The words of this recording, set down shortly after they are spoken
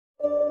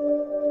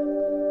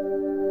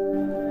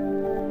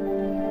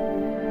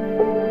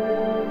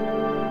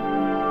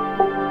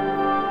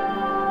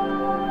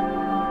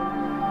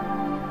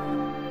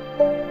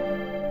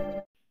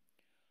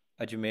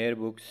Ajmair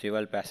Book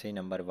Civil Passage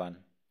number 1.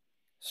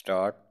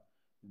 Start.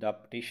 The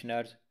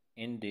petitioners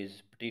in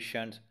these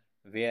petitions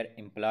were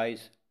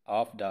employees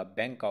of the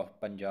Bank of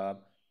Punjab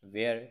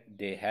where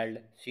they held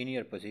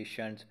senior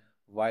positions.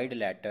 Wide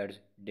letters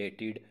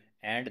dated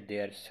and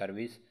their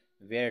service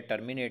were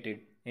terminated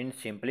in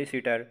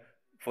simpliciter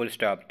full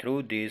stop.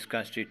 Through these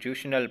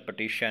constitutional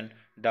petition,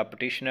 the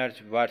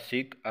petitioners were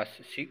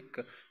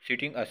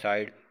sitting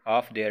aside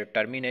of their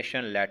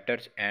termination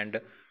letters and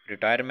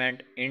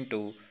retirement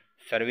into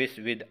service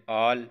with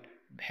all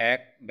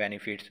back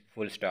benefits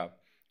full stop.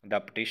 The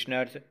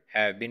petitioners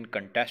have been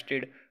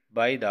contested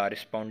by the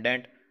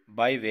respondent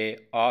by way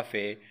of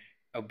a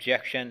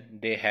objection.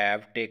 They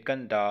have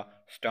taken the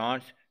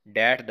stance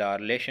that the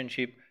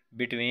relationship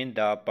between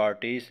the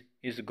parties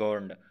is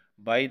governed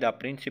by the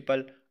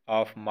principle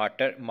of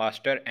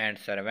master and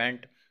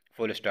servant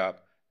full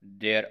stop.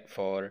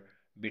 Therefore,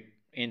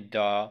 in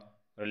the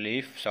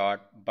relief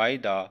sought by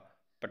the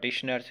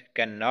petitioners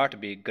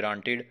cannot be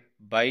granted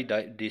by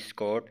this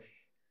court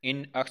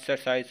in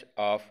exercise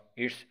of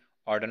its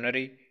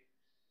ordinary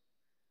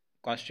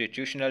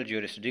constitutional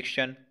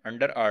jurisdiction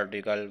under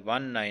Article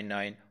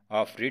 199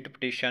 of Writ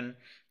Petition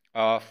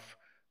of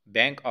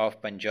Bank of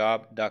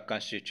Punjab, the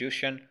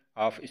Constitution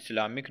of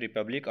Islamic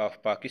Republic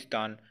of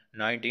Pakistan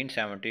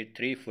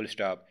 1973 full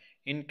stop,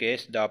 in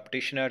case the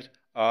petitioners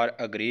are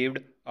aggrieved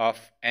of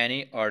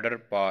any order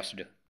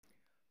passed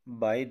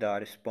by the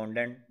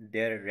respondent,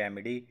 their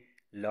remedy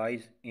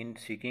lies in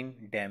seeking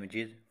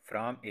damages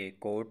from a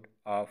court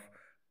of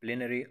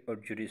plenary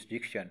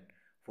jurisdiction.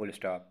 Full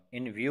stop.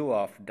 In view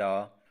of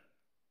the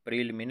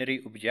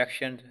preliminary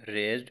objections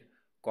raised,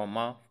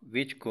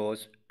 which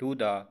goes to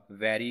the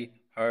very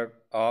heart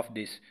of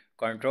this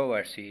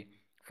controversy.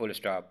 Full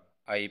stop.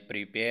 I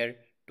prepare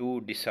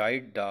to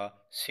decide the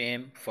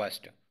same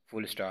first.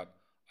 Full stop.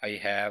 I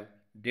have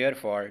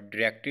therefore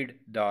directed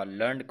the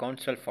learned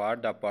counsel for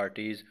the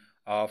parties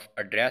of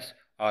address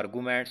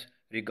arguments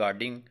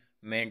regarding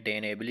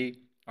maintainability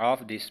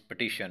of this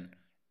petition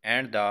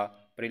and the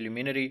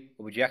preliminary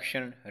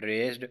objection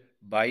raised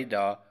by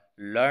the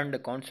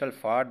learned counsel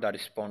for the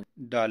respondent.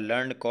 The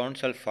learned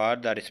counsel for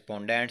the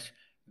respondents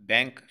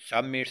bank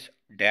submits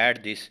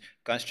that this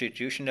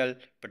constitutional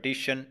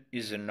petition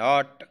is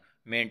not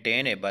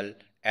maintainable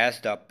as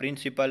the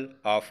principle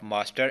of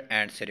master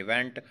and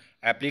servant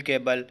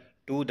applicable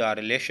to the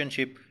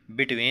relationship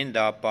between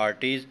the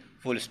parties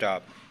full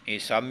stop. He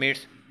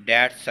submits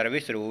that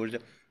service rules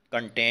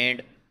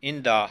contained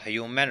in the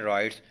Human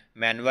Rights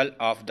Manual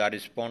of the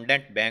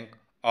Respondent Bank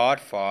are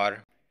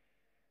for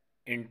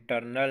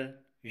internal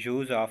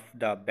use of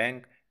the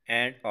bank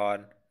and or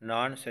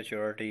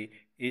non-security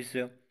is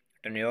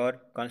tenure.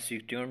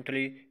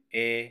 Consequently,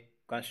 a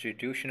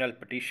constitutional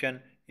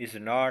petition is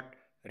not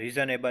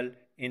reasonable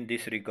in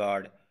this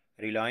regard.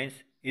 Reliance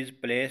is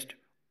placed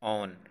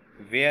on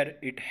where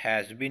it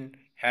has been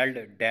held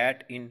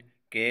that in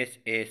case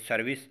a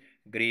service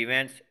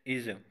grievance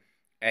is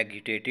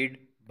agitated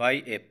by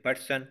a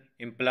person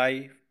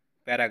imply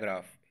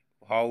paragraph.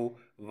 How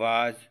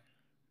was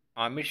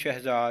Amir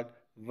Shahzad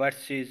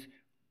versus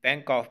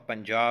Bank of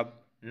Punjab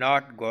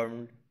not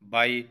governed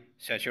by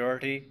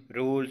statutory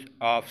rules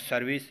of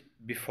service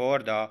before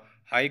the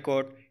High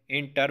Court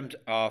in terms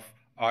of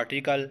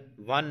Article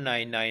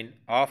 199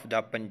 of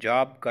the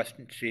Punjab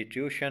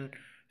Constitution?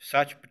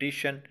 Such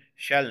petition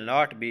shall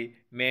not be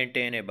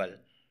maintainable.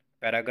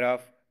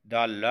 Paragraph.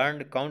 The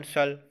learned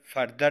counsel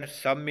further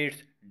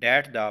submits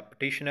that the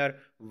petitioner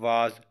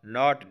was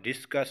not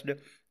discussed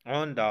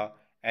on the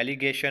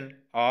allegation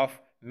of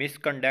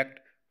misconduct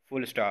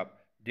full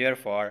stop.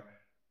 Therefore,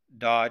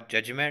 the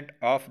judgment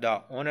of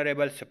the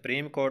Honorable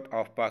Supreme Court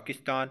of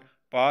Pakistan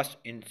passed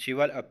in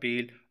civil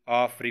appeal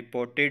of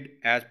reported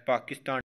as Pakistan